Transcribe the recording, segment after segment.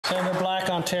Senator Black,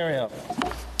 Ontario.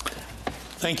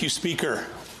 Thank you, Speaker.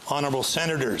 Honourable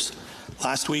Senators,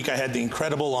 last week I had the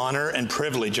incredible honour and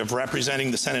privilege of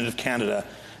representing the Senate of Canada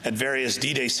at various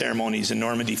D-Day ceremonies in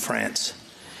Normandy, France.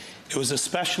 It was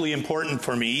especially important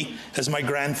for me as my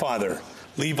grandfather,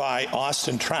 Levi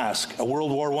Austin Trask, a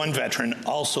World War I veteran,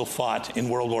 also fought in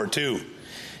World War II.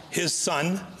 His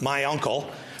son, my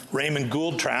uncle, Raymond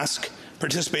Gould Trask,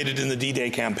 participated in the D-Day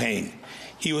campaign.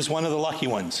 He was one of the lucky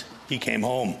ones. He came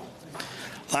home.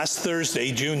 Last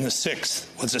Thursday, June the 6th,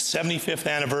 was the 75th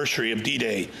anniversary of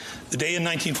D-Day, the day in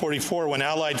 1944 when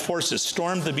Allied forces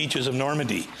stormed the beaches of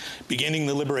Normandy, beginning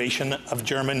the liberation of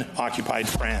German-occupied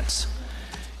France.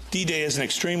 D-Day is an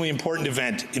extremely important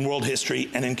event in world history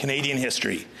and in Canadian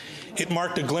history. It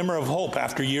marked a glimmer of hope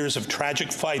after years of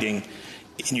tragic fighting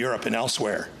in Europe and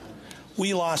elsewhere.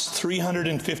 We lost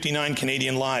 359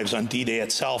 Canadian lives on D-Day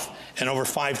itself and over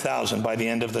 5,000 by the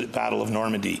end of the Battle of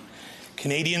Normandy.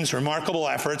 Canadians' remarkable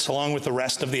efforts, along with the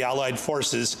rest of the Allied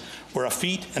forces, were a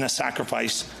feat and a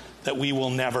sacrifice that we will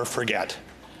never forget.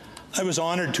 I was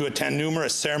honoured to attend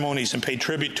numerous ceremonies and pay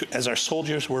tribute as our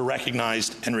soldiers were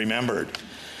recognized and remembered.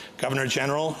 Governor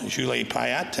General Julie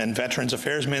Payette and Veterans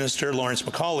Affairs Minister Lawrence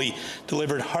MacAulay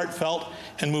delivered heartfelt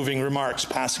and moving remarks,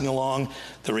 passing along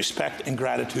the respect and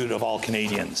gratitude of all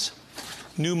Canadians.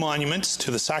 New monuments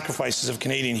to the sacrifices of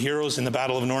Canadian heroes in the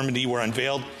Battle of Normandy were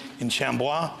unveiled in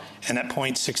Chambois and at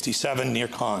Point 67 near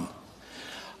Caen.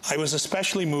 I was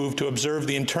especially moved to observe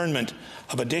the internment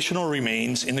of additional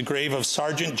remains in the grave of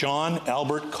Sergeant John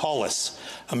Albert Collis,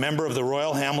 a member of the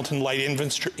Royal Hamilton Light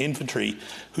Infantry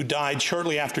who died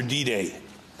shortly after D-Day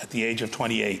at the age of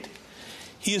 28.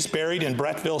 He is buried in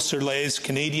Bretteville-sur-Lai's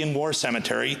Canadian War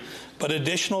Cemetery, but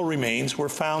additional remains were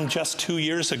found just 2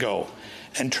 years ago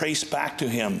and traced back to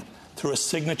him through a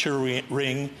signature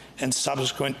ring and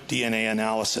subsequent DNA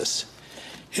analysis.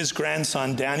 His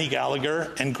grandson, Danny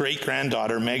Gallagher, and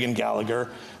great-granddaughter, Megan Gallagher,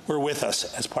 were with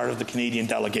us as part of the Canadian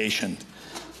delegation.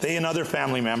 They and other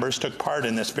family members took part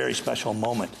in this very special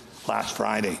moment last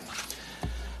Friday.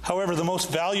 However, the most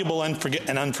valuable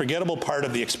and unforgettable part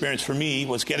of the experience for me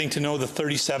was getting to know the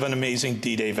 37 amazing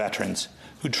D-Day veterans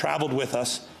who traveled with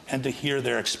us and to hear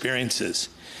their experiences.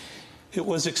 It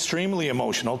was extremely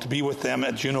emotional to be with them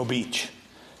at Juno Beach,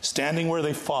 standing where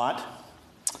they fought,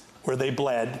 where they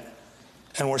bled,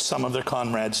 and where some of their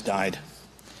comrades died.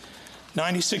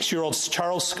 96-year-old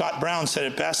Charles Scott Brown said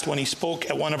it best when he spoke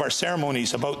at one of our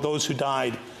ceremonies about those who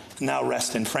died and now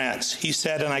rest in France. He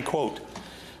said, and I quote,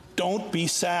 "Don't be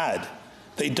sad.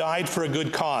 They died for a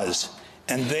good cause,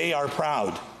 and they are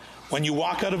proud. When you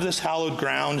walk out of this hallowed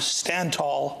ground, stand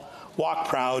tall, walk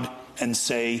proud, and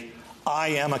say, I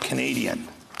am a Canadian."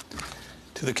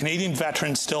 To the Canadian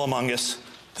veterans still among us,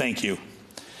 thank you.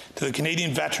 To the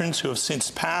Canadian veterans who have since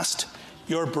passed,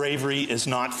 your bravery is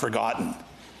not forgotten.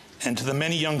 And to the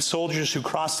many young soldiers who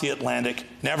crossed the Atlantic,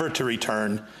 never to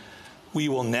return, we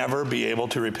will never be able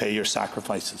to repay your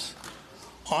sacrifices.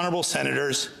 Honourable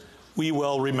Senators, we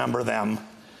will remember them.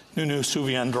 Nous nous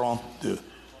souviendrons d'eux.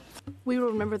 We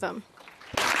will remember them.